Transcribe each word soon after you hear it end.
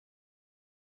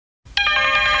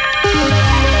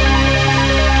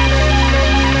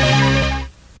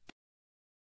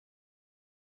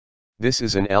This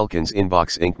is an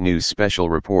Elkinsinboxinc news special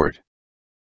report.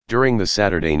 During the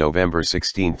Saturday, November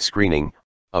 16 screening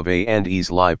of A&E's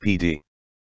Live PD,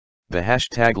 the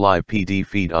hashtag Live PD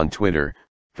feed on Twitter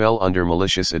fell under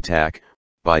malicious attack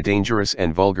by dangerous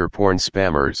and vulgar porn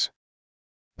spammers.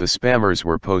 The spammers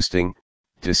were posting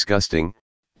disgusting,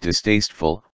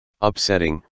 distasteful,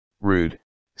 upsetting, rude,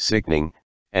 sickening,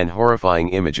 and horrifying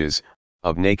images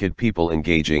of naked people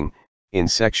engaging in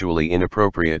sexually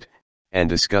inappropriate and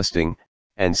disgusting,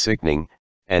 and sickening,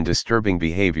 and disturbing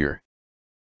behavior.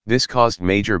 This caused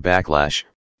major backlash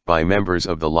by members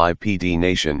of the Live PD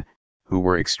Nation, who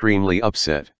were extremely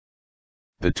upset.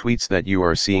 The tweets that you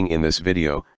are seeing in this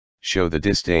video show the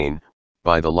disdain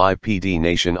by the Live PD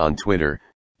Nation on Twitter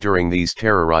during these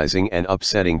terrorizing and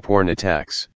upsetting porn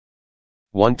attacks.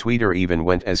 One tweeter even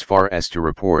went as far as to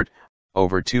report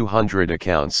over 200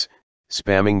 accounts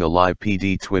spamming the Live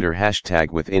PD Twitter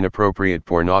hashtag with inappropriate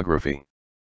pornography.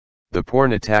 The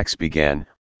porn attacks began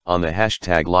on the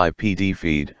hashtag Live PD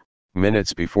feed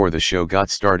minutes before the show got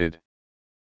started.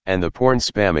 And the porn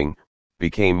spamming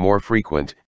became more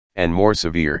frequent and more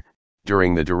severe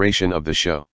during the duration of the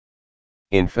show.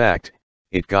 In fact,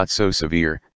 it got so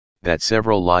severe that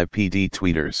several Live PD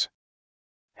tweeters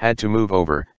had to move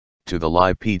over to the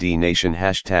Live PD Nation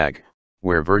hashtag,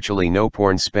 where virtually no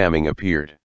porn spamming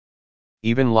appeared.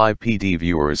 Even Live PD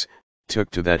viewers took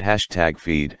to that hashtag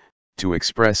feed to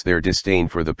express their disdain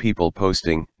for the people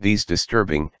posting these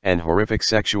disturbing and horrific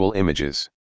sexual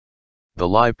images. The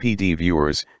Live PD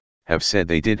viewers have said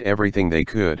they did everything they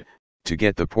could to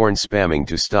get the porn spamming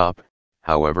to stop.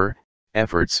 However,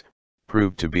 efforts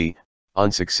proved to be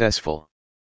unsuccessful.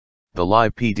 The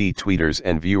Live PD tweeters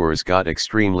and viewers got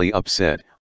extremely upset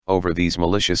over these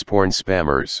malicious porn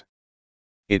spammers.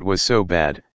 It was so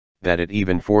bad that it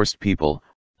even forced people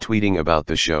tweeting about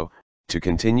the show to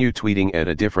continue tweeting at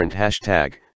a different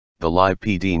hashtag, the Live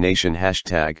PD Nation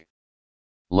hashtag.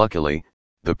 Luckily,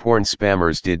 the porn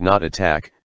spammers did not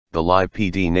attack the Live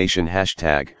PD Nation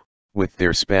hashtag with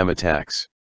their spam attacks.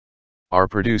 Our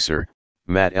producer,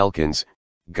 Matt Elkins,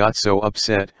 got so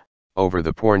upset over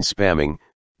the porn spamming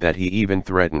that he even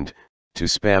threatened to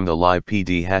spam the Live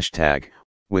PD hashtag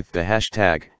with the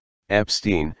hashtag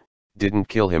Epstein didn't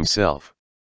kill himself.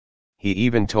 He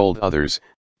even told others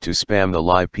to spam the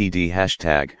Live PD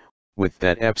hashtag with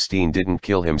that Epstein didn't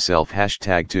kill himself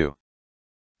hashtag too.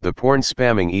 The porn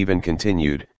spamming even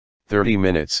continued 30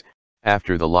 minutes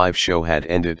after the live show had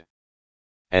ended.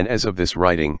 And as of this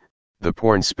writing, the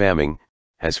porn spamming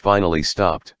has finally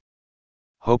stopped.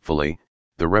 Hopefully,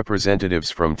 the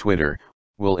representatives from Twitter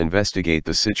will investigate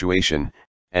the situation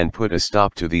and put a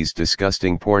stop to these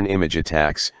disgusting porn image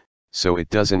attacks, so it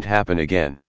doesn't happen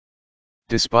again.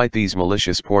 Despite these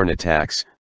malicious porn attacks,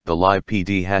 the Live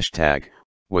PD hashtag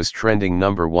was trending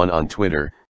 #1 on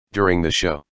Twitter during the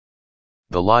show.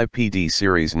 The Live PD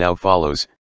series now follows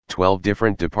 12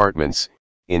 different departments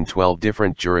in 12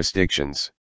 different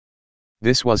jurisdictions.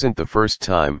 This wasn't the first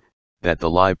time that the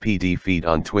Live PD feed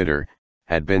on Twitter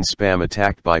had been spam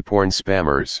attacked by porn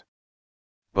spammers.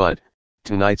 But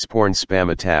tonight's porn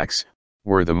spam attacks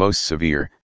were the most severe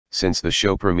since the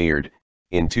show premiered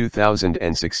in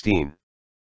 2016.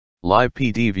 Live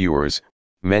PD viewers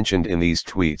mentioned in these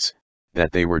tweets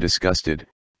that they were disgusted,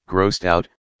 grossed out,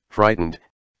 frightened,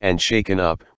 and shaken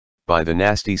up by the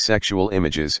nasty sexual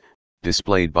images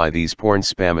displayed by these porn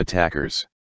spam attackers.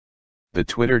 The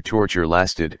Twitter torture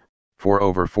lasted for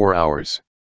over 4 hours.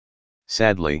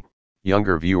 Sadly,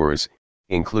 younger viewers,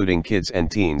 including kids and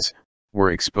teens,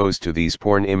 were exposed to these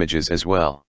porn images as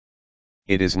well.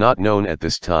 It is not known at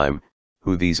this time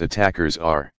who these attackers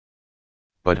are.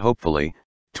 But hopefully,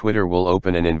 Twitter will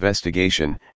open an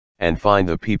investigation and find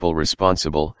the people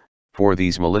responsible for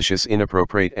these malicious,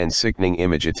 inappropriate, and sickening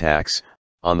image attacks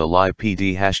on the Live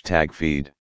PD hashtag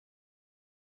feed.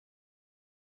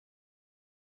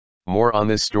 More on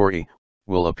this story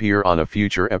will appear on a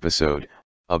future episode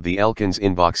of the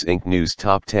Elkinsinboxinc News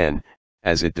Top 10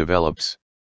 as it develops.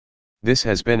 This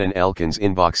has been an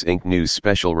Elkinsinboxinc News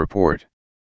special report.